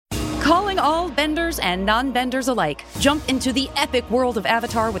Calling all benders and non-benders alike. Jump into the epic world of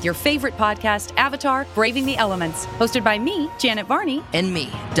Avatar with your favorite podcast, Avatar: Braving the Elements. Hosted by me, Janet Varney. And me,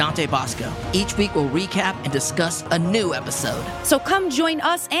 Dante Bosco. Each week we'll recap and discuss a new episode. So come join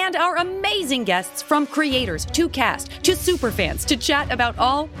us and our amazing guests, from creators to cast to superfans, to chat about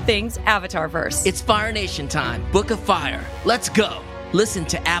all things Avatarverse. It's Fire Nation time. Book of Fire. Let's go. Listen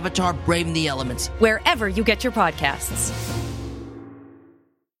to Avatar: Braving the Elements wherever you get your podcasts.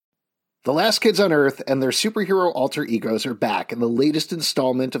 The Last Kids on Earth and their superhero alter egos are back in the latest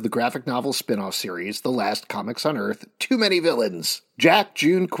installment of the graphic novel spin-off series, The Last Comics on Earth: Too Many Villains. Jack,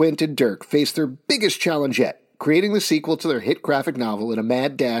 June, Quint, and Dirk face their biggest challenge yet, creating the sequel to their hit graphic novel in a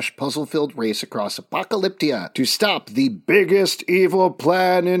mad dash, puzzle-filled race across Apocalyptia to stop the biggest evil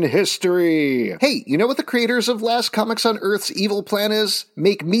plan in history. Hey, you know what the creators of Last Comics on Earth's evil plan is?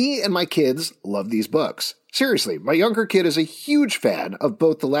 Make me and my kids love these books. Seriously, my younger kid is a huge fan of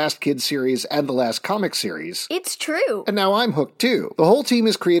both the Last Kids series and the Last Comics series. It's true. And now I'm hooked too. The whole team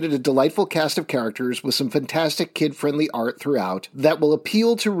has created a delightful cast of characters with some fantastic kid-friendly art throughout that will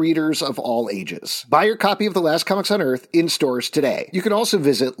appeal to readers of all ages. Buy your copy of The Last Comics on Earth in stores today. You can also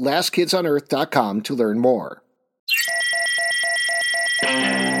visit LastKidsOnEarth.com to learn more.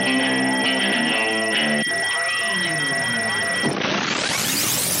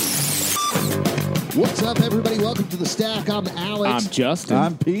 What's up, everybody? Welcome to The Stack. I'm Alex. I'm Justin.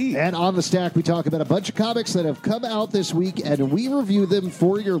 I'm Pete. And on The Stack, we talk about a bunch of comics that have come out this week, and we review them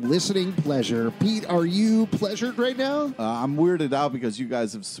for your listening pleasure. Pete, are you pleasured right now? I'm weirded out because you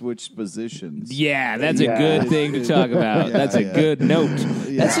guys have switched positions. Yeah, that's a good thing to talk about. That's a good note.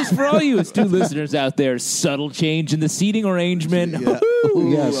 That's just for all you astute listeners out there. Subtle change in the seating arrangement.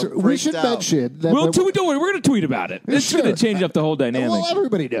 Yes, we should mention that. Don't worry, we're going to tweet about it. It's going to change up the whole dynamic. Well,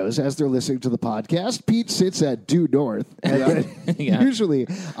 everybody knows as they're listening to the podcast, Pete sits at due north. And usually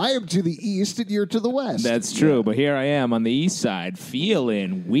I am to the east and you're to the west. That's true, but here I am on the east side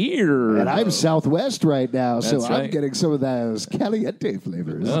feeling weird. And I'm southwest right now, so That's I'm right. getting some of those caliente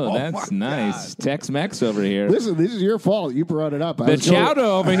flavors. Oh, that's nice. Tex-Mex over here. Listen, this is your fault. You brought it up. The chowder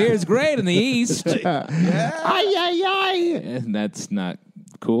over here is great in the east. Ay, ay, ay. That's not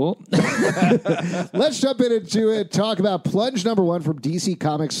cool. Let's jump into it. Talk about Plunge #1 from DC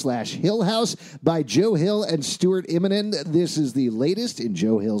Comics /Hill House by Joe Hill and Stuart Immonen. This is the latest in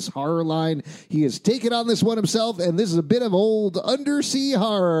Joe Hill's horror line. He has taken on this one himself, and this is a bit of old undersea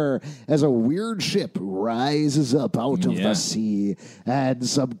horror as a weird ship rises up out of the sea and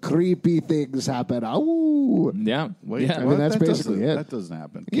some creepy things happen. Oh, Yeah. Wait, yeah. I mean, that's basically it. That doesn't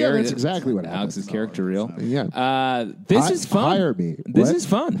happen. Yeah, that's exactly what happens. Alex's character real. Yeah. This is fun. Hire me. This What? is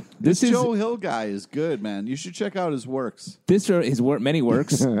fun. This is Joe Hill guy is good, man. You should check out his works. his work. Many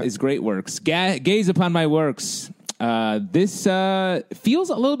works, his great works. Gaze upon my works. This feels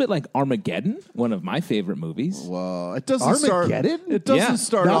a little bit like Armageddon, one of my favorite movies. Well, it doesn't Armageddon?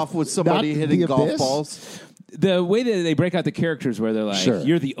 start Not- off with somebody not hitting The golf Abyss? balls. The way that they break out the characters, where they're like, Sure.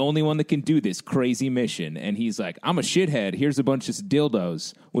 "You're the only one that can do this crazy mission," and he's like, "I'm a shithead. Here's a bunch of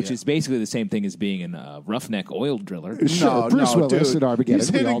dildos," which is basically the same thing as being a roughneck oil driller. Sure, Bruce Willis in Armageddon.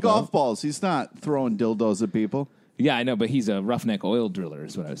 He's we hitting all golf know. balls. He's not throwing dildos at people. Yeah, I know, but he's a roughneck oil driller,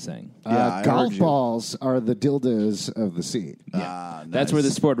 is what I was saying. I Golf heard you. balls are the dildos of the sea. That's where the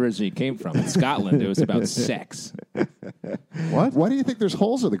sport originally came from. In Scotland, it was about sex. What? Why do you think there's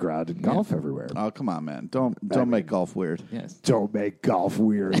holes in the ground in golf everywhere? Oh, come on, man. Don't make golf weird. Yes. Don't make golf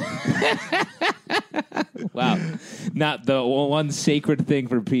weird. Wow. Not the one sacred thing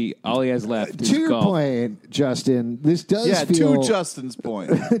for Pete. All he has left is To your golf. point, Justin, this does Yeah, feel... to Justin's point.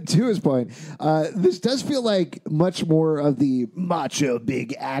 to his point, this does feel like much more of the macho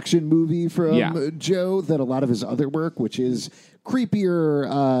big action movie from Joe than a lot of his other work, which is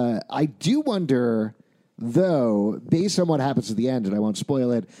creepier. I do wonder, though, based on what happens at the end, and I won't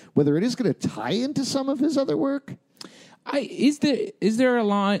spoil it, whether it is going to tie into some of his other work. Is there a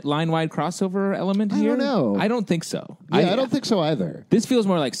line-wide crossover element I here? don't know. I don't think so. Yeah, I don't think so either. This feels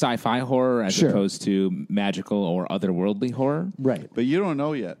more like sci-fi horror as Sure. opposed to magical or otherworldly horror. Right, But you don't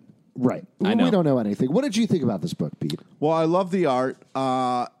know yet. right. I know. We don't know anything. What did you think about this book, Pete? Well, I love the art.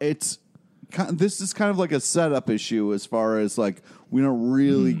 This is kind of like a setup issue as far as like we don't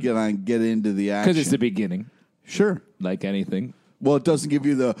really get into the action. Because it's the beginning, Sure. like anything. Well, it doesn't give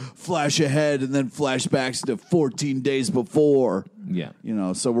you the flash ahead and then flashbacks to 14 days before. Yeah. You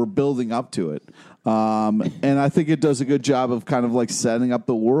know, so we're building up to it. And I think it does a good job of kind of like setting up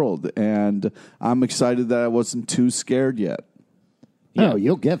the world. And I'm excited that I wasn't too scared yet. Oh,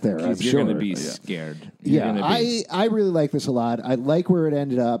 you'll get there, I'm Because you're sure. going to be scared. You're Yeah, gonna be- I really like this a lot. I like where it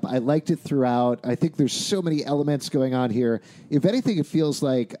ended up. I liked it throughout. I think there's so many elements going on here. If anything, it feels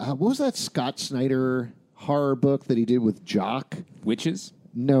like, what was that Scott Snyder horror book that he did with Jock? Witches?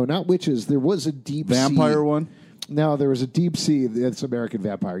 No, not Witches. There was a deep Vampire sea. one? No, there was a deep sea. It's American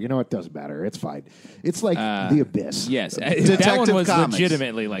Vampire. You know what? Doesn't matter. It's fine. It's like The Abyss. Yes. that Detective one was Comics.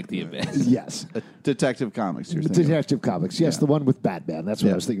 legitimately like The Abyss. Yes. Detective Comics, you're thinking. Detective Comics. Yes, the one with Batman. That's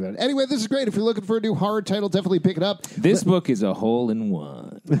what I was thinking about. Anyway, this is great. If you're looking for a new horror title, definitely pick it up. This book is a hole in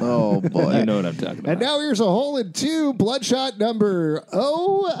one. Oh, boy. You know what I'm talking about. And now here's a hole in 2, Bloodshot number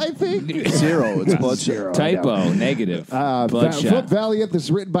I think. Zero. It's Bloodshot. Zero. Typo, negative. From Bloodshot. Valiant. This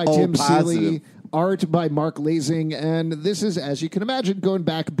is written by Tim positive. Seeley. Art by Mark Lasing, and this is, as you can imagine, going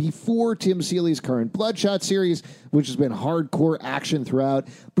back before Tim Seeley's current Bloodshot series, which has been hardcore action throughout.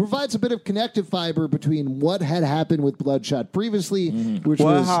 Provides a bit of connective fiber between what had happened with Bloodshot previously, which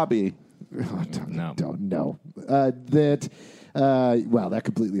What was hobby? No. don't know that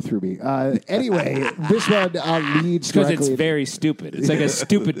completely threw me. Anyway, this one leads Because directly. it's very stupid. It's like a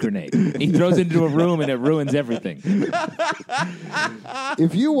stupid grenade. He throws it into a room and it ruins everything.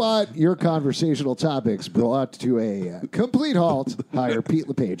 If you want your conversational topics brought to a complete halt, hire Pete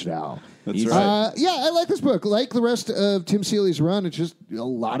LePage now. That's right. Yeah, I like this book. Like the rest of Tim Seeley's run, it's just a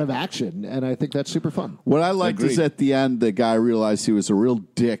lot of action, and I think that's super fun. What I liked is Agreed. at the end, the guy realized he was a real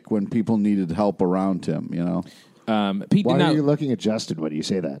dick when people needed help around him, you know? Pete Why did are not. you looking at Justin when you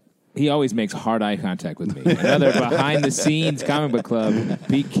say that? He always makes hard eye contact with me. Another behind the scenes comic book club.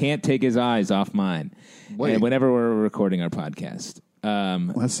 Pete can't take his eyes off mine. And whenever we're recording our podcast.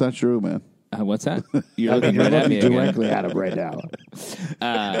 That's not true, man. What's that? You're looking You're right at looking me again. directly at him right now.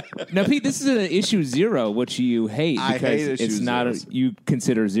 Now, Pete, this is an issue 0, which you hate I because hate issue it's not. zeros. You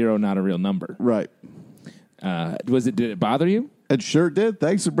consider 0 not a real number. Right. Did it bother you? It sure did.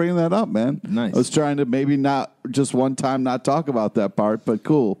 Thanks for bringing that up, man. Nice. I was trying to maybe not just one time not talk about that part, but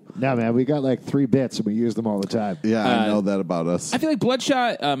cool. No, man, we got like 3 bits, and we use them all the time. Yeah, I know that about us. I feel like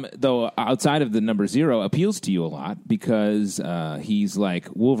Bloodshot, though, outside of the number 0, appeals to you a lot because he's like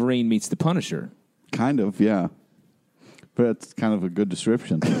Wolverine meets the Punisher. Kind of, yeah. But it's kind of a good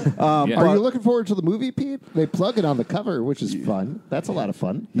description. Yeah. Are you looking forward to the movie, Pete? They plug it on the cover, which is fun. That's a lot of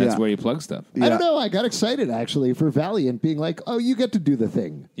fun. That's Yeah. where you plug stuff. I don't know. I got excited, actually, for Valiant being like, oh, you get to do the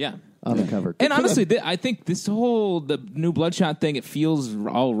thing Yeah. on the cover. And honestly, I think the new Bloodshot thing, it feels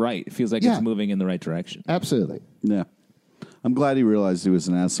all right. It feels like Yeah. it's moving in the right direction. Absolutely. Yeah. I'm glad he realized he was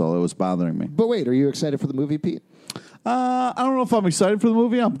an asshole. It was bothering me. But wait, are you excited for the movie, Pete? I don't know if I'm excited for the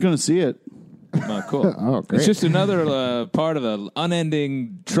movie. I'm going to see it. Oh, cool. Oh, great. It's just another part of the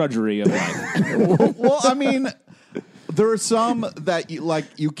unending trudgery of life. Well, I mean, there are some that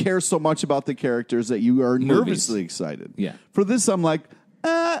you care so much about the characters that you are nervously excited. Yeah. For this, I'm like,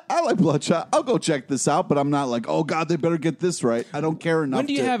 I like Bloodshot. I'll go check this out, but I'm not like, oh God, they better get this right. I don't care enough. When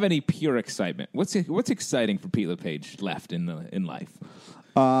do you to- have any pure excitement? What's exciting for Pete LePage left in life?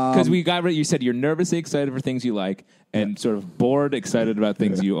 Um, Because we got you said you're nervously excited for things you like, and sort of bored excited about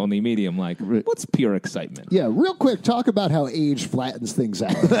things you only medium like. What's pure excitement? Yeah, real quick, talk about how age flattens things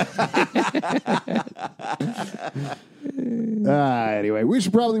out. Anyway, we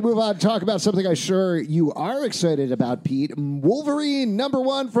should probably move on and talk about something I'm sure you are excited about, Pete. Wolverine,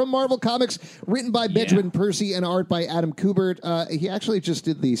 #1 from Marvel Comics, written by Benjamin Percy and art by Adam Kubert. He actually just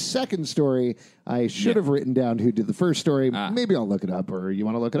did the second story. I should have written down who did the first story. Maybe I'll look it up, or you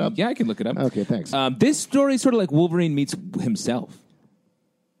want to look it up? Yeah, I can look it up. Okay, thanks. This story is sort of like Wolverine meets himself.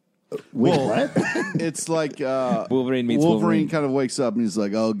 Wait, what? It's like Wolverine meets Wolverine. kind of wakes up and he's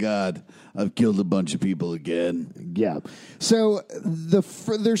like, oh God, I've killed a bunch of people again. Yeah. So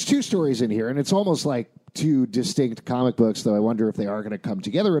there's 2 stories in here, and it's almost like 2 distinct comic books, though I wonder if they are going to come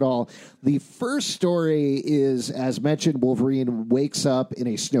together at all. The first story is, as mentioned, Wolverine wakes up in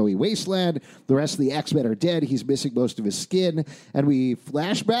a snowy wasteland. The rest of the X-Men are dead. He's missing most of his skin. And we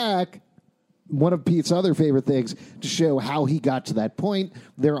flash back, one of Pete's other favorite things, to show how he got to that point.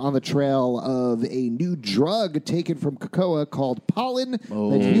 They're on the trail of a new drug taken from Krakoa called pollen that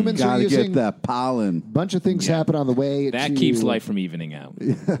humans are Gotta using. get that pollen. Bunch of things happen on the way. That keeps life from evening out.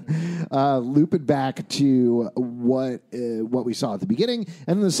 Looping back to what we saw at the beginning.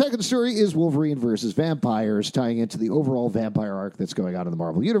 And then the second story is Wolverine versus vampires, tying into the overall vampire arc that's going on in the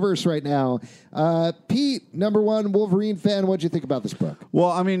Marvel Universe right now. Pete, #1 Wolverine fan, what'd you think about this book? Well,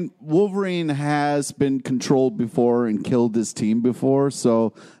 I mean, Wolverine has been controlled before and killed his team before,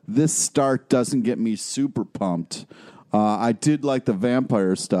 so this start doesn't get me super pumped. I did like the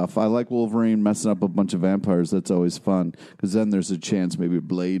vampire stuff. I like Wolverine messing up a bunch of vampires. That's always fun, because then there's a chance maybe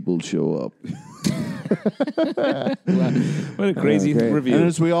Blade will show up. What a crazy great. review. And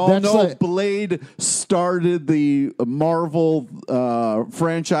as we all That's know, like- Blade started the Marvel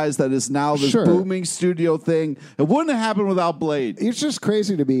franchise that is now this Sure. booming studio thing. It wouldn't have happened without Blade. It's just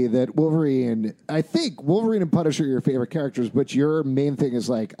crazy to me that Wolverine, I think Wolverine and Punisher are your favorite characters, but your main thing is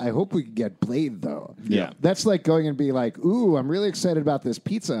like, I hope we can get Blade, though. Yeah. That's like going and be like, ooh, I'm really excited about this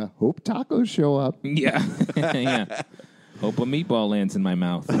pizza. Hope tacos show up. Yeah. Yeah. Hope a meatball lands in my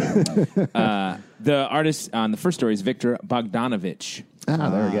mouth. The artist on the first story is Victor Bogdanovich. Ah,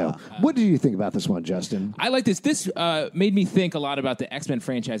 there we go. What did you think about this one, Justin? I like this. This made me think a lot about the X-Men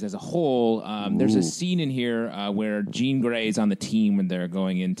franchise as a whole. There's a scene in here where Jean Grey is on the team when they're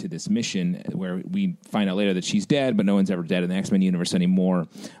going into this mission where we find out later that she's dead, but no one's ever dead in the X-Men universe anymore.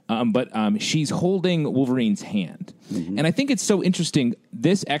 But she's holding Wolverine's hand. And I think it's so interesting.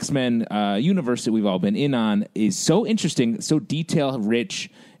 This X-Men universe that we've all been in on is so interesting, so detail-rich,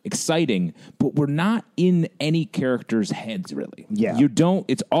 exciting, but we're not in any characters' heads, really. Yeah. You don't,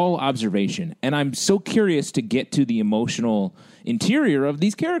 it's all observation. And I'm so curious to get to the emotional interior of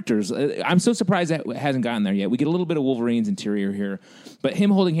these characters. I'm so surprised that it hasn't gotten there yet. We get a little bit of Wolverine's interior here, but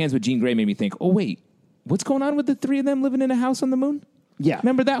him holding hands with Jean Grey made me think, oh, wait, what's going on with the three of them living in a house on the moon? Yeah.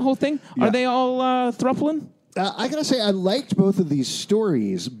 Remember that whole thing? Yeah. Are they all thruplin'? I gotta say, I liked both of these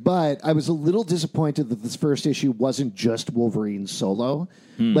stories, but I was a little disappointed that this first issue wasn't just Wolverine solo.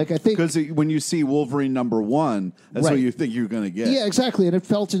 Like, I think Because when you see Wolverine #1, that's Right. what you think you're going to get. Yeah, exactly. And it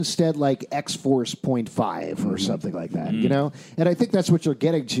felt instead like X-Force 0.5 or something like that, you know? And I think that's what you're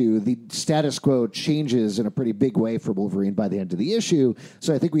getting to. The status quo changes in a pretty big way for Wolverine by the end of the issue.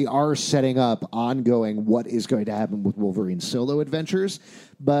 So I think we are setting up ongoing what is going to happen with Wolverine's solo adventures.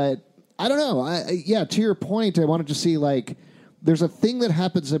 But I don't know. Yeah, to your point, I wanted to see, like, there's a thing that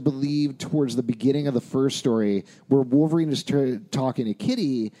happens, I believe, towards the beginning of the first story where Wolverine is talking to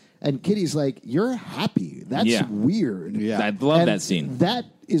Kitty, and Kitty's like, "You're happy. That's Yeah. weird." Yeah. I love And that scene. That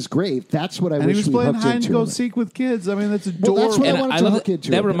is great. That's what I And he wish was we playing hooked hide and into. go seek with kids. I mean, that's Well, adorable. that's what I And wanted I to love hook it. into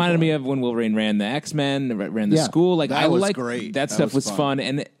a That bit reminded more. me of when Wolverine ran the X-Men, ran the Yeah. school. Like That I was like great. that That stuff was was fun. fun,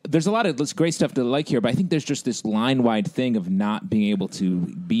 and there's a lot of great stuff to like here. But I think there's just this line-wide thing of not being able to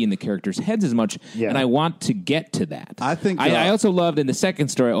be in the characters' heads as much, Yeah. and I want to get to that. I think, I also loved in the second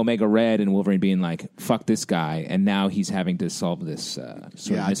story Omega Red and Wolverine being like, "Fuck this guy," and now he's having to solve this. Sort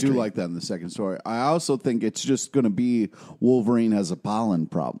Yeah, of I mystery. do like that in the second story. I also think it's just going to be Wolverine has a pollen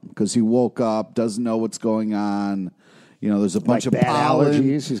problem because he woke up, doesn't know what's going on. You know, there's a bunch of bad pollen.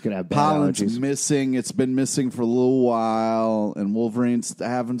 allergies. He's gonna have bad pollen's allergies. missing. It's been missing for a little while, and Wolverine's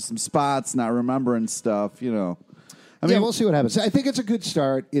having some spots, not remembering stuff. You know, I mean, Yeah, we'll see what happens. I think it's a good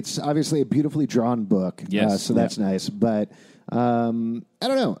start. It's obviously a beautifully drawn book, Yes. so that's nice. But I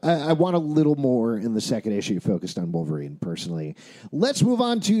don't know. I want a little more in the second issue focused on Wolverine, personally. Let's move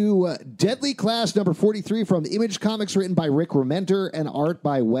on to Deadly Class number 43 from Image Comics, written by Rick Remender and art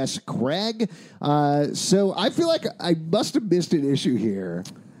by Wes Craig. So I feel like I must have missed an issue here.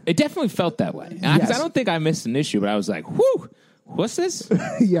 It definitely felt that way. Because Yes. I don't think I missed an issue, but I was like, "Whew, what's this?"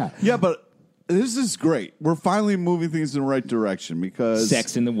 Yeah. yeah, but this is great. We're finally moving things in the right direction because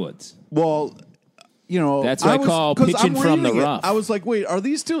Sex in the woods. Well, you know, That's what I call 'cause pitching I'm from the reading it. rough. I was like, wait, are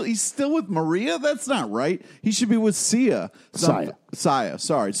these still? He's still with Maria? That's not right. He should be with Sia. Saya.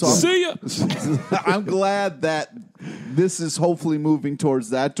 Sorry. So See ya. I'm glad that this is hopefully moving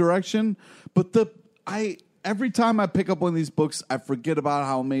towards that direction. But every time I pick up one of these books, I forget about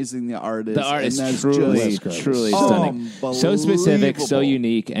how amazing the art is. The art and is that's truly, just truly stunning. So specific, so unbelievable.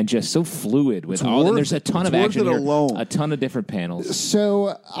 unique, and just so fluid with It's all. And worth there's a it. ton It's of worth action it here, alone. a ton of different panels.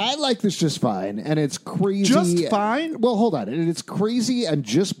 So I like this just fine, and it's crazy. Just fine? Well, hold on. And it's crazy and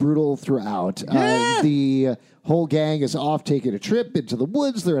just brutal throughout. Yeah. The whole gang is off taking a trip into the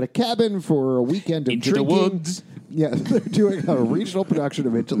woods. They're at a cabin for a weekend of Into the drinking. woods. Yeah, they're doing a regional production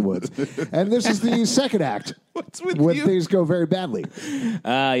of Into the Woods. And this is the second act. What's with when you? things go very badly.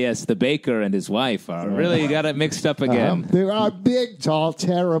 Yes, the baker and his wife are really got it mixed up again. There are big, tall,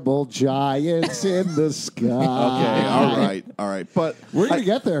 terrible giants in the sky. Okay, all right. But We're going to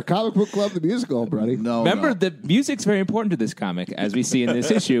get there. Comic Book Club, the musical, buddy. no, Remember, no. the music's very important to this comic, as we see in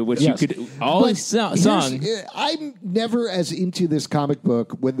this issue, which Yes. you could always But sung. I'm never as into this comic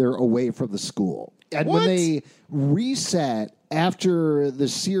book when they're away from the school. And What? when they reset after the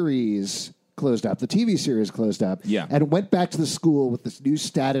series closed up, the TV series closed up, Yeah. and went back to the school with this new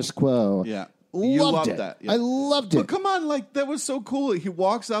status quo. Yeah. You Loved loved it. that. Yeah. I loved it. But come on, like that was so cool. He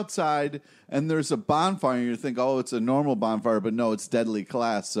walks outside and there's a bonfire, and you think, oh, it's a normal bonfire, but no, it's Deadly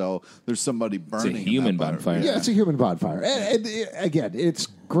Class. So there's somebody burning. in human that bonfire. Yeah, it's a human bonfire. And again, it's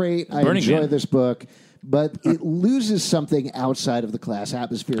great. I Burning enjoy Man. this book. but it loses something outside of the class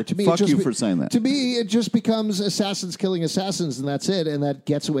atmosphere. To me, Fuck you for saying that. To me, it just becomes assassins killing assassins, and that's it, and that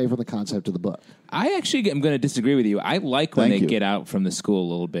gets away from the concept of the book. I actually am going to disagree with you. I like when Thank they you. get out from the school a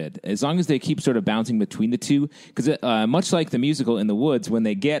little bit, as long as they keep sort of bouncing between the two. Because much like the musical In the Woods, when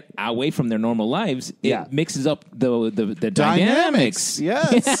they get away from their normal lives, it mixes up the dynamics.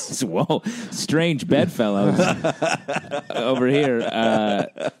 Yes. Whoa, strange bedfellows over here.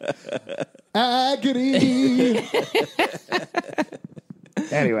 Agony.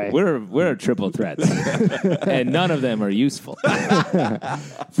 Anyway, We're triple threats, and none of them are useful.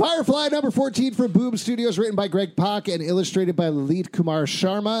 Firefly number 14 from Boom Studios, written by Greg Pak and illustrated by Lalit Kumar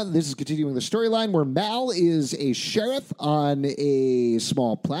Sharma. This is continuing the storyline where Mal is a sheriff on a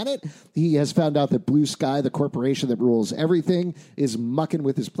small planet. He has found out that Blue Sky, the corporation that rules everything, is mucking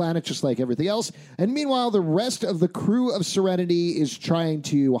with his planet just like everything else. And meanwhile, the rest of the crew of Serenity is trying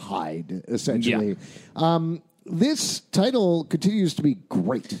to hide, essentially. This title continues to be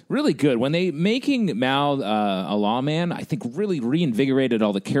great. Really good. When they making Mal a lawman, I think really reinvigorated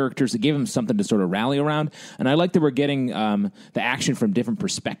all the characters. It gave him something to sort of rally around. And I like that we're getting the action from different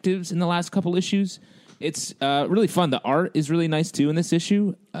perspectives in the last couple issues. It's really fun. The art is really nice, too, in this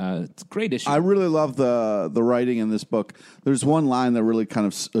issue. It's a great issue. I really love the writing in this book. There's one line that really kind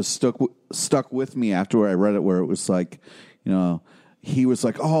of stuck with me after I read it, where it was like, he was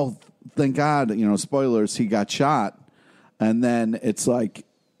like, oh, thank God, spoilers, he got shot. And then it's like,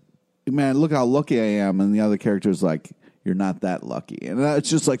 man, look how lucky I am. And the other character is like, you're not that lucky. And it's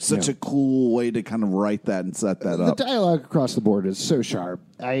just like such a cool way to kind of write that and set that up. The dialogue across the board is so sharp.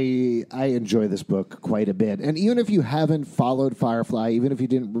 I enjoy this book quite a bit. And even if you haven't followed Firefly, even if you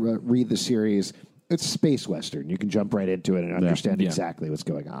didn't read the series, it's space western. You can jump right into it and understand exactly what's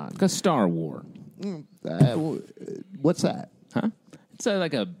going on. Like a Star War. What's that? Huh? It's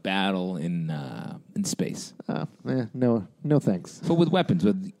like a battle in space. No thanks. But with weapons,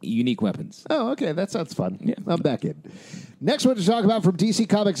 with unique weapons. Oh, okay. That sounds fun. Yeah. I'm back in. Next one to talk about from DC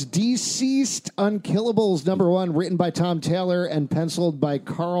Comics, Deceased Unkillables #1, written by Tom Taylor and penciled by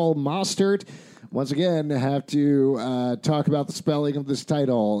Carl Mostert. Once again, have to talk about the spelling of this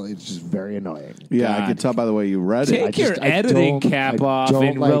title. It's just very annoying. Yeah, God. I could tell by the way you read it. Take your editing cap off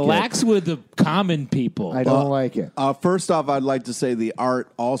and like relax with the common people. I don't like it. First off, I'd like to say the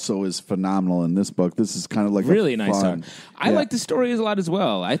art also is phenomenal in this book. This is kind of like really a nice fun, art. I like the story a lot as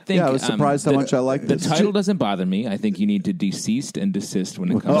well. I think. Yeah, I was surprised how much I liked the this. title doesn't bother me. I think you need to deceased and desist when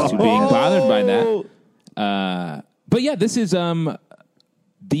it comes to being bothered by that. But yeah, this is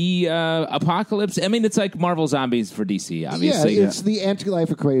the apocalypse. I mean, it's like Marvel Zombies for DC, obviously. Yeah, it's the anti-life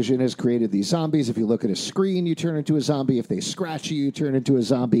equation has created these zombies. If you look at a screen, you turn into a zombie. If they scratch you, you turn into a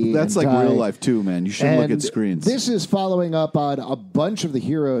zombie. That's like die. real life too, man. You should look at screens. This is following up on a bunch of the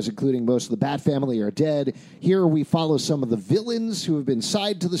heroes, including most of the Bat family are dead. Here we follow some of the villains who have been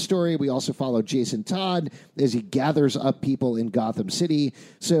side to the story. We also follow Jason Todd as he gathers up people in Gotham City.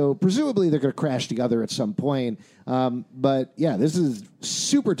 So presumably they're going to crash together at some point. But yeah, this is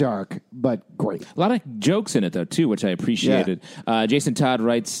super dark, but great. A lot of jokes in it, though, too, which I appreciated. Jason Todd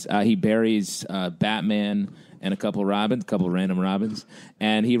writes, he buries Batman and a couple random Robins,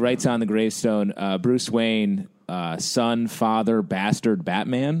 and he writes on the gravestone, Bruce Wayne, son, father, bastard,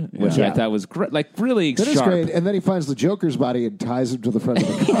 Batman, which I thought was really That sharp. is great. And then he finds the Joker's body and ties him to the front of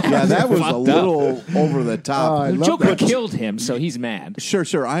the car. Yeah, that was a little over the top. The Joker killed him, so he's mad.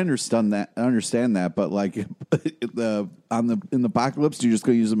 Sure. I understand that, but like in the apocalypse, do you just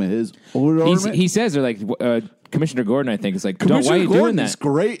go use them in his ornament? He says they're like Commissioner Gordon. I think is like, why are Commissioner you doing Gordon's that?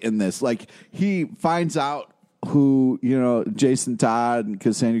 great in this. Like he finds out who Jason Todd and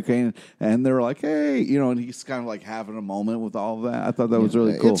Cassandra Cain, and they're like, hey, and he's kind of like having a moment with all of that. I thought that was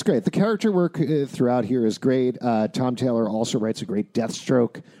really cool. It's great. The character work throughout here is great. Tom Taylor also writes a great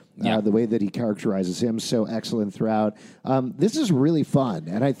Deathstroke. The way that he characterizes him, so excellent throughout. This is really fun,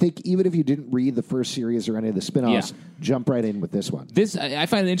 and I think even if you didn't read the first series or any of the spinoffs, jump right in with this one. I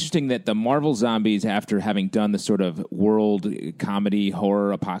find it interesting that the Marvel Zombies, after having done the sort of world comedy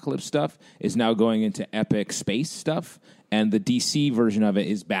horror apocalypse stuff, is now going into epic space stuff, and the DC version of it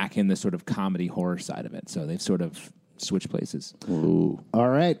is back in the sort of comedy horror side of it. So they've sort of switched places. Ooh. All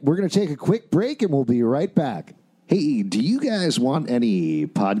right, we're going to take a quick break, and we'll be right back. Hey, do you guys want any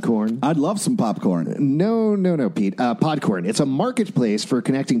podcorn? I'd love some popcorn. No, Pete. Podcorn. It's a marketplace for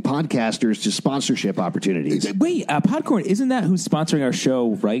connecting podcasters to sponsorship opportunities. Wait, Podcorn, isn't that who's sponsoring our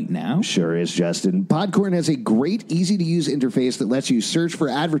show right now? Sure is, Justin. Podcorn has a great, easy-to-use interface that lets you search for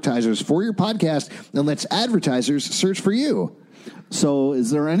advertisers for your podcast and lets advertisers search for you. So is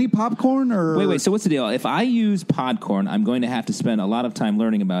there any popcorn or Wait. So what's the deal? If I use Podcorn, I'm going to have to spend a lot of time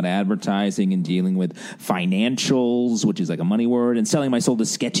learning about advertising and dealing with financials, which is like a money word, and selling my soul to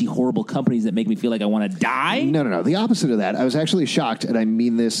sketchy, horrible companies that make me feel like I want to die? No. The opposite of that. I was actually shocked, and I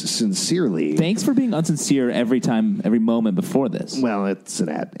mean this sincerely. Thanks for being unsincere every moment before this. Well, it's an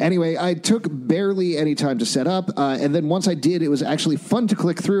ad. Anyway, I took barely any time to set up, and then once I did, it was actually fun to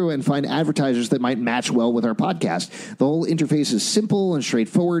click through and find advertisers that might match well with our podcast. The whole interface is simple and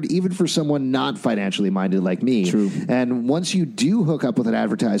straightforward, even for someone not financially minded like me. True. And once you do hook up with an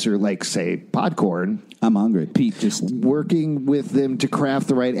advertiser like, say, Podcorn, I'm hungry. Pete, just working with them to craft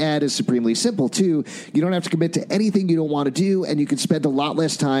the right ad is supremely simple, too. You don't have to commit to anything you don't want to do, and you can spend a lot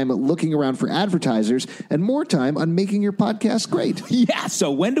less time looking around for advertisers and more time on making your podcast great. yeah.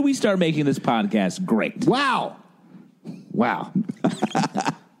 So when do we start making this podcast great? Wow.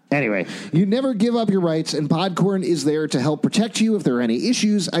 Anyway, you never give up your rights, and Podcorn is there to help protect you if there are any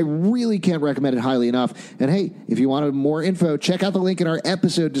issues. I really can't recommend it highly enough. And hey, if you wanted more info, check out the link in our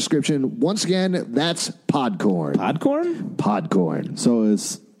episode description. Once again, that's Podcorn. Podcorn. So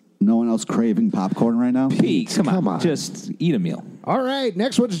is no one else craving popcorn right now? Pete, come Come on. on. Just eat a meal. All right,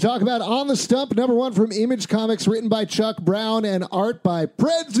 next one to talk about On the Stump, number one from Image Comics, written by Chuck Brown and art by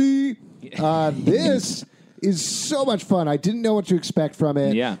Prezi. This is so much fun. I didn't know what to expect from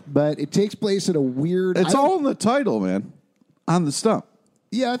it. Yeah. But it takes place in a weird... It's all in the title, man. On the stump.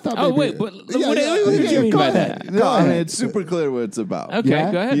 Yeah, I thought Oh, maybe... wait. What did you mean go by ahead. that? No, I mean, it's super clear what it's about. Okay,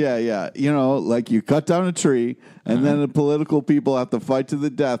 Yeah? go ahead. Yeah. You know, like you cut down a tree, and then the political people have to fight to the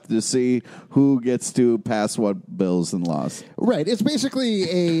death to see who gets to pass what bills and laws. Right. It's basically I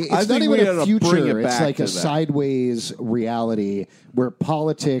it's not think we even a ought to bring future. it It's back like to a that. sideways reality where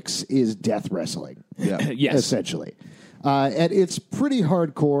politics is death wrestling. Yeah. Yes. Essentially. And it's pretty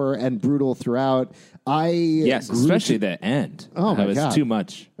hardcore and brutal throughout. Yes, especially the end. Oh, my That was God. too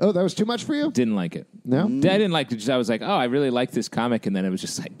much. Oh, that was too much for you? Didn't like it. No? I didn't like it. Just, I was like, oh, I really like this comic. And then it was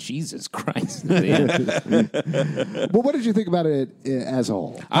just like, Jesus Christ. At the end. Well, what did you think about it as a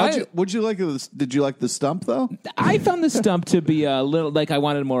whole? Did you like the stump though? I found the stump to be a little like I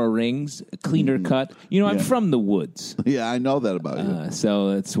wanted more rings, a cleaner cut. You know, I'm Yeah. from the woods. Yeah, I know that about you.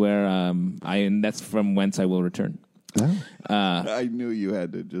 So it's where and that's from whence I will return. I knew you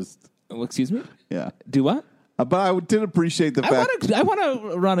had to just Well, excuse me? yeah. Do what? But I did appreciate the fact. I want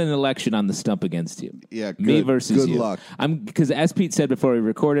to run an election on the stump against you. Yeah, me good. versus Good you. luck. Because as Pete said before we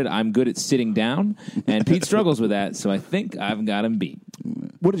recorded, I'm good at sitting down, and Pete struggles with that. So I think I've got him beat.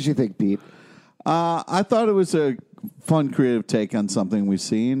 What did you think, Pete? I thought it was a fun, creative take on something we've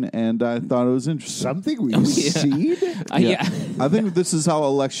seen, and I thought it was interesting. Something we've seen? Yeah. I think this is how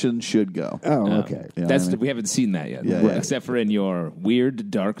elections should go. Oh, okay. Yeah, That's I mean- we haven't seen that yet, Yeah, yeah. except for in your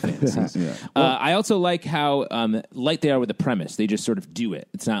weird dark fantasies. Yeah. I also like how light they are with the premise. They just sort of do it.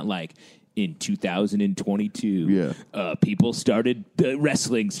 It's not like in 2022, people started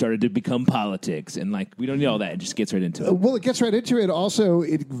wrestling, started to become politics, and like we don't need all that. It just gets right into it. Well, it gets right into it. Also,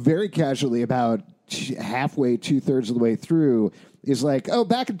 it very casually, about halfway, 2/3 of the way through, is like, oh,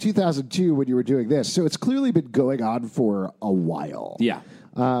 back in 2002 when you were doing this. So it's clearly been going on for a while. Yeah.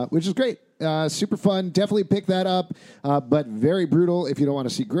 Which is great. Super fun. Definitely pick that up, but very brutal if you don't want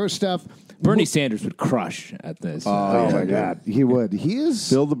to see gross stuff. Bernie Sanders would crush at this. Oh, my God. He would. He is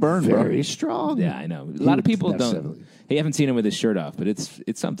Feel the burn, bro. very strong. Yeah, I know. A lot of people That's don't. definitely- Hey, haven't seen him with his shirt off, but it's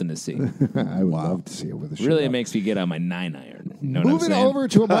something to see. I would love to see it with a shirt Really, it off. makes me get on my 9-iron. You know what I'm Moving saying? over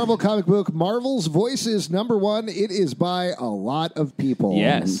to a Marvel comic book, Marvel's Voices, number one. It is by a lot of people.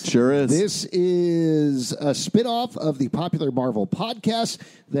 Yes. Sure is. This is a spin-off of the popular Marvel podcast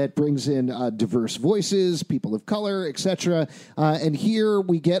that brings in diverse voices, people of color, etc. And here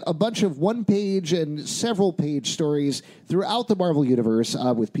we get a bunch of one-page and several-page stories throughout the Marvel universe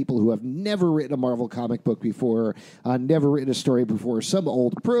with people who have never written a Marvel comic book before, never written a story before. Some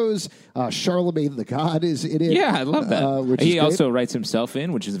old pros. Charlemagne the God is in it. Yeah, I love that. Which is He great. also writes himself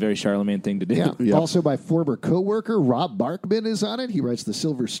in, which is a very Charlemagne thing to do. Yeah. Yep. Also, my former coworker Rob Barkman is on it. He writes the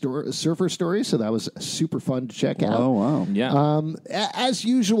Surfer story, so that was super fun to check out. Oh, wow. Yeah. As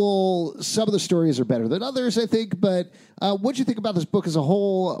usual, some of the stories are better than others, I think. But what did you think about this book as a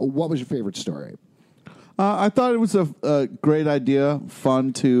whole? What was your favorite story? I thought it was a great idea,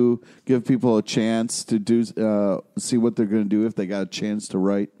 fun to give people a chance to do see what they're going to do if they got a chance to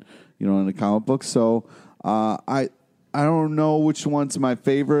write, in a comic book. So I don't know which one's my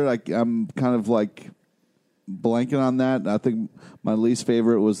favorite. I'm kind of like blanking on that. I think my least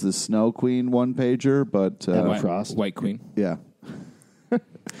favorite was the Snow Queen one pager, but Emma Frost. White Queen. yeah.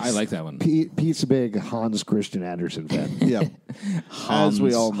 I like that one. Pete's a big Hans Christian Andersen fan. Yeah, as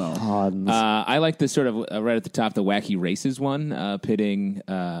we all know. Hans. I like the sort of right at the top, the Wacky Races one, pitting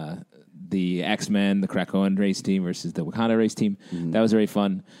the X-Men, the Krakoan race team versus the Wakanda race team. That was very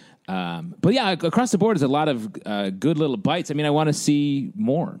fun. But yeah, across the board, there's a lot of good little bites. I mean, I want to see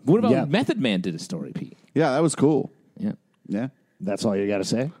more. What about Method Man did a story, Pete? Yeah, that was cool. Yeah. That's all you got to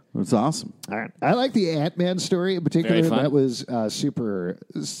say? It was awesome. All right. I like the Ant-Man story in particular. Very fun. That was super,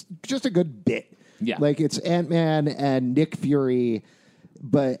 just a good bit. Yeah. Like it's Ant-Man and Nick Fury,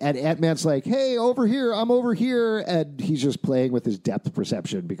 and Ant-Man's like, hey, over here, I'm over here. And he's just playing with his depth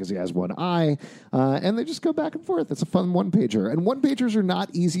perception because he has one eye. And they just go back and forth. It's a fun one-pager. And one-pagers are not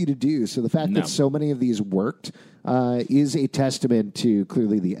easy to do. So the fact that so many of these worked is a testament to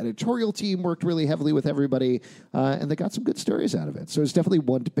clearly the editorial team worked really heavily with everybody. And they got some good stories out of it. So it's definitely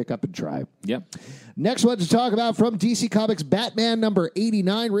one to pick up and try. Yep. Next one to talk about from DC Comics, Batman number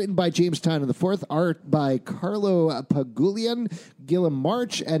 89, written by James Tynion IV, art by Carlo Pagulian, Gilliam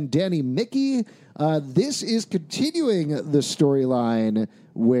March, and Danny Mickey. This is continuing the storyline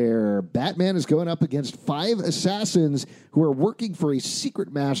where Batman is going up against 5 assassins who are working for a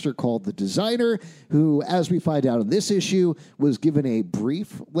secret master called the Designer, who, as we find out in this issue, was given a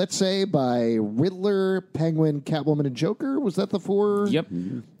brief, let's say, by Riddler, Penguin, Catwoman, and Joker. Was that the 4? Yep.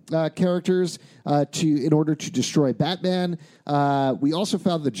 Characters in order to destroy Batman. We also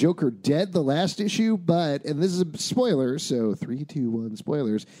found the Joker dead the last issue, and this is a spoiler, so 3, 2, 1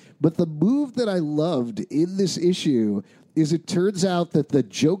 spoilers. But the move that I loved in this issue is it turns out that the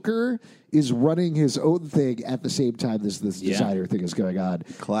Joker is running his own thing at the same time this Designer thing is going on.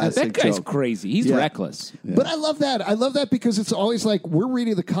 Classic. That guy's joke. crazy. He's reckless. Yeah. But I love that. I love that because it's always like we're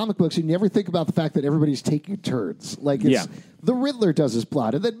reading the comic books and you never think about the fact that everybody's taking turns. Like it's the Riddler does his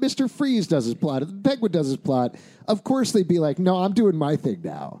plot, and then Mr. Freeze does his plot, and then Penguin does his plot. Of course they'd be like, no, I'm doing my thing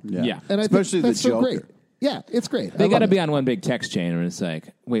now. Yeah. And I Especially think that's the so Joker. great. Yeah, it's great. They got to be on one big text chain, and it's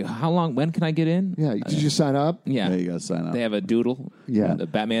like, wait, how long? When can I get in? Yeah, did you sign up? Yeah. Yeah, you got to sign up. They have a doodle. Yeah. The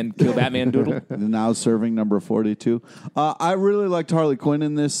Batman, kill Batman doodle. Now serving number 42. I really liked Harley Quinn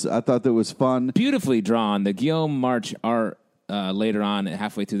in this. I thought that was fun. Beautifully drawn. The Guillaume March art later on,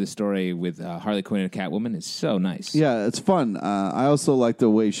 halfway through the story with Harley Quinn and Catwoman is so nice. Yeah, it's fun. I also like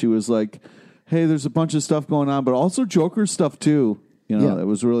the way she was like, hey, there's a bunch of stuff going on, but also Joker stuff too. You know, it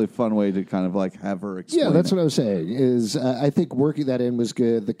was a really fun way to kind of like have her explain. Yeah, that's what I was saying. Is I think working that in was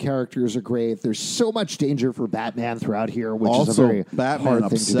good. The characters are great. There's so much danger for Batman throughout here, which is a Also, very Batman hard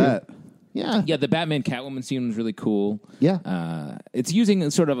upset. thing to do. Yeah, Yeah, the Batman Catwoman scene was really cool. Yeah. It's using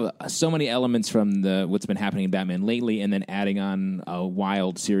sort of so many elements from what's been happening in Batman lately, and then adding on a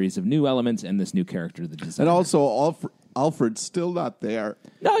wild series of new elements and this new character, the Designer. And also, Alfred's still not there.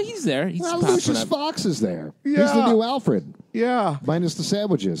 No, he's there. He's well, popping Lucius up. Fox is there. He's Yeah. the new Alfred, Yeah. minus the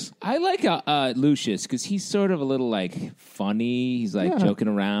sandwiches. I like Lucius because he's sort of a little like funny. He's like joking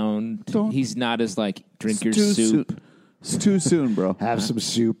around. He's not as like drink your Too soup. soon. It's too soon, bro. Have some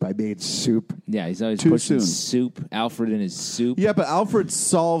soup. I made soup. Yeah, he's always Too pushing soon. soup. Alfred and his soup. Yeah, but Alfred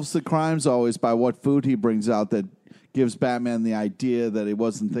solves the crimes always by what food he brings out that gives Batman the idea that he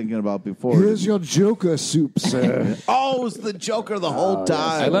wasn't thinking about before. Here's your Joker soup, sir. Oh, it's the Joker the whole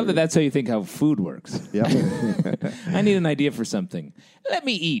time. I love that. That's how you think how food works. Yeah. I need an idea for something. Let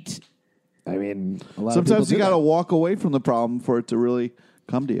me eat. I mean, a lot Sometimes of you people got to do walk away from the problem for it to really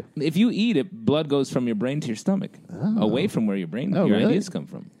come to you. If you eat it, blood goes from your brain to your stomach, away from where your your really? ideas come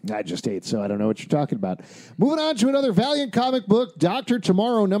from. that. I just ate, so I don't know what you're talking about. Moving on to another Valiant comic book, Dr.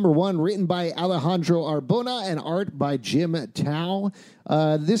 Tomorrow #1, written by Alejandro Arbona and art by Jim Tao.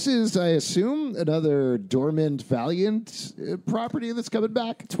 This is, I assume, another dormant Valiant property that's coming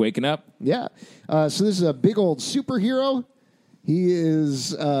back. It's waking up. Yeah. So this is a big old superhero. He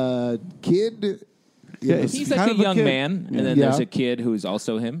is a kid. Yeah, He's kind like a of young kid. man, and then Yeah. there's a kid who's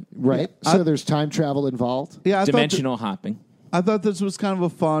also him. Right. So there's time travel involved. Yeah, Dimensional hopping. I thought this was kind of a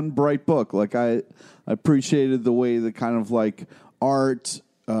fun, bright book. Like I appreciated the way the kind of like art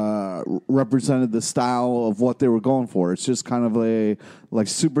represented the style of what they were going for. It's just kind of a like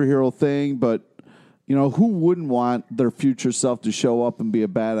superhero thing, but you know, who wouldn't want their future self to show up and be a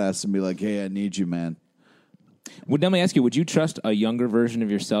badass and be like, "Hey, I need you, man." Let me ask you: would you trust a younger version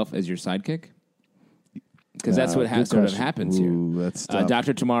of yourself as your sidekick? Because that's what good sort of question. happens Ooh, here. that's tough.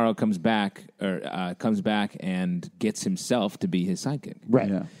 Dr. Tomorrow comes back and gets himself to be his sidekick.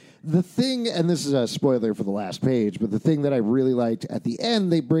 Right. Yeah. The thing, and this is a spoiler for the last page, but the thing that I really liked at the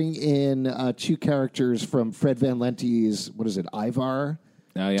end, they bring in 2 characters from Fred Van Lente's, what is it, Ivar?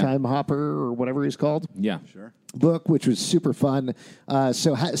 Time Hopper or whatever he's called. Yeah. Sure. Book, which was super fun.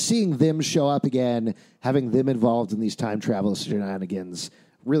 So seeing them show up again, having them involved in these time travel shenanigans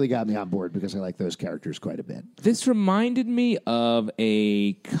really got me on board because I like those characters quite a bit. This reminded me of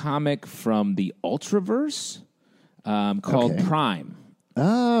a comic from the Ultraverse called Prime.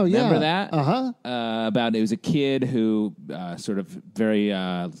 Oh, yeah. Remember that? Uh-huh. About it was a kid who sort of very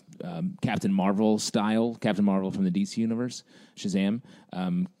Captain Marvel style, Captain Marvel from the DC universe, Shazam,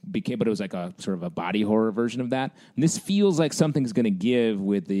 but it was like a sort of a body horror version of that. And this feels like something's going to give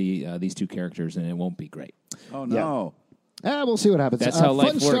with these two characters, and it won't be great. Oh, no. We'll see what happens. That's how life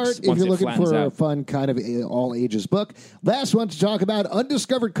fun start works if once you're it looking flattens for a out. fun kind of all ages book. Last one to talk about,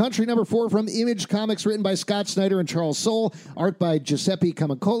 Undiscovered Country #4 from Image Comics, written by Scott Snyder and Charles Soule, art by Giuseppe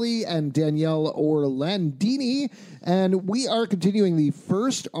Camicoli and Danielle Orlandini. And we are continuing the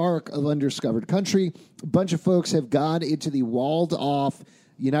first arc of Undiscovered Country. A bunch of folks have gone into the walled-off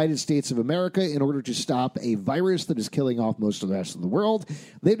United States of America in order to stop a virus that is killing off most of the rest of the world.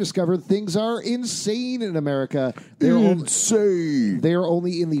 They've discovered things are insane in America. They're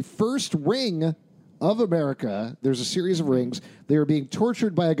only in the first ring of America. There's a series of rings. They are being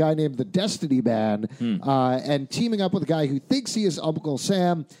tortured by a guy named the Destiny Man and teaming up with a guy who thinks he is Uncle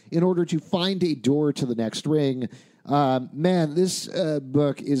Sam in order to find a door to the next ring. Man, this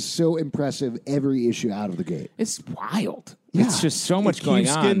book is so impressive every issue out of the gate. It's wild. Yeah. It's just so much It going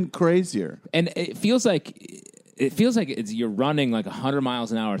keeps on. getting crazier. And it feels like you're running like 100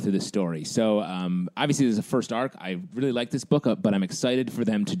 miles an hour through the story. So obviously, this is a first arc. I really like this book, but I'm excited for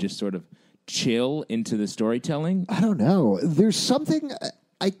them to just sort of chill into the storytelling. I don't know. There's something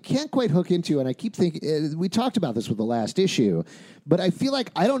I can't quite hook into, and I keep thinking, we talked about this with the last issue, but I feel like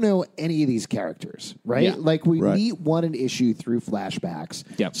I don't know any of these characters, right? Yeah. Like we meet one an issue through flashbacks.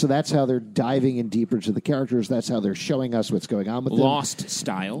 Yep. So that's how they're diving in deeper to the characters. That's how they're showing us what's going on with Lost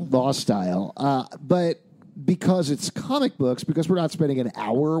style. them. Lost style. But because it's comic books, because we're not spending an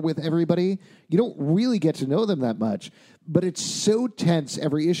hour with everybody, you don't really get to know them that much. But it's so tense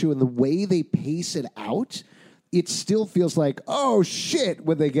every issue, and the way they pace it out, it still feels like, oh, shit,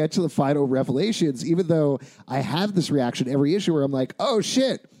 when they get to the final revelations, even though I have this reaction every issue where I'm like, oh,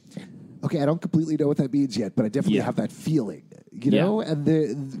 shit. Okay, I don't completely know what that means yet, but I definitely have that feeling, you know?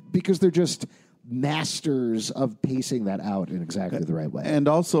 And because they're just masters of pacing that out in exactly the right way. And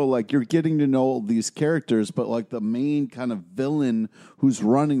also, like, you're getting to know these characters, but, like, the main kind of villain who's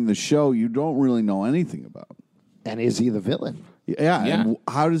running the show, you don't really know anything about. And is he the villain? Yeah. Yeah. And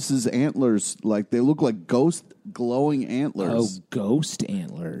how does his antlers, like, they look like ghost glowing antlers. Oh, ghost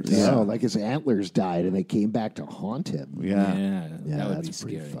antlers. Yeah, like his antlers died and they came back to haunt him. Yeah. That would be that's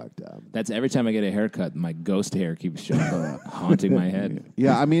pretty scary. fucked up. That's every time I get a haircut, my ghost hair keeps showing up, haunting my head.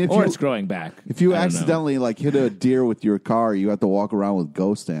 Yeah, I mean, Or it's growing back. if you I don't know. accidentally, like, hit a deer with your car, you have to walk around with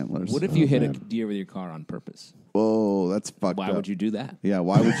ghost antlers. What if you hit a deer with your car on purpose? Oh, that's fucked Why up. would you do that? Yeah,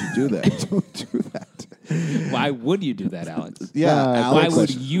 why would you do that? Don't do that. Why would you do that, Alex? Yeah, Why Alex, would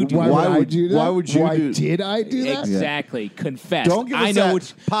you do Why that? would I would- do that? why would you Why do- did I do that? Exactly. Confess. Don't give us I know that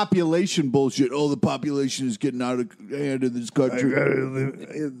which. population bullshit. Oh, the population is getting out of hand in this country.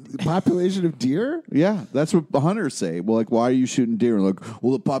 The population of deer? Yeah, that's what the hunters say. Well, like, why are you shooting deer? Like,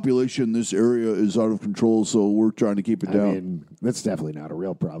 well, the population in this area is out of control, so we're trying to keep it I down. mean, that's definitely not a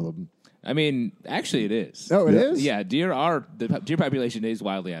real problem. I mean, actually, it is. Oh, it is? Yeah, deer population is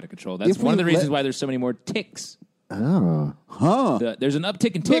wildly out of control. That's If one of we the reasons let- why there's so many more ticks. Oh. There's an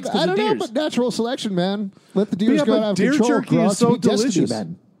uptick in Look, ticks I because don't of know, deers. but natural selection, man. Let the deers Yeah, go but out of deer control. jerky grow is up to so be destiny delicious.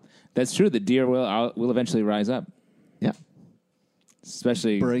 men. That's true. The deer will eventually rise up. Yeah.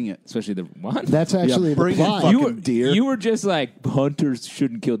 Especially Bring it. Especially the what? That's actually the bring it, plot. fucking deer. You were just like hunters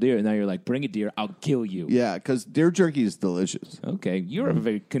shouldn't kill deer, and now you're like, bring a deer, I'll kill you. Yeah, because deer jerky is delicious. Okay, you're a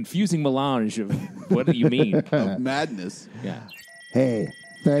very confusing melange of what do you mean? Of madness. Yeah. Hey,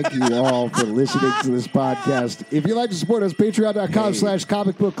 thank you all for listening to this podcast. If you'd like to support us,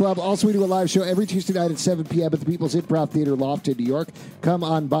 patreon.com/Comic Book Club. Also, we do a live show every Tuesday night at 7 p.m. at the People's Improv Theater Loft in New York. Come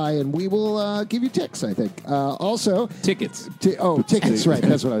on by, and we will give you ticks, I think. Also, Tickets. tickets, right.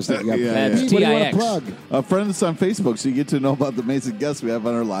 That's what I was thinking of. Yeah, That's Pete, what do you want TIX. to plug? Friend us on Facebook so you get to know about the amazing guests we have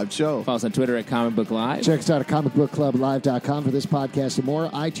on our live show. Follow us on Twitter at Comic Book Live. Check us out at comicbookclublive.com for this podcast and more.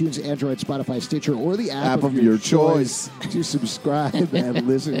 iTunes, Android, Spotify, Stitcher, or the app of your choice to subscribe and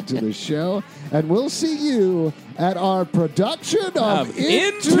listen to the show. And we'll see you at our production of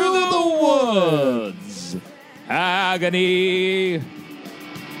Into the Woods. Agony.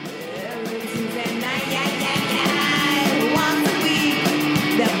 Once a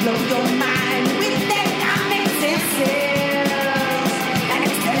week, that blows your mind.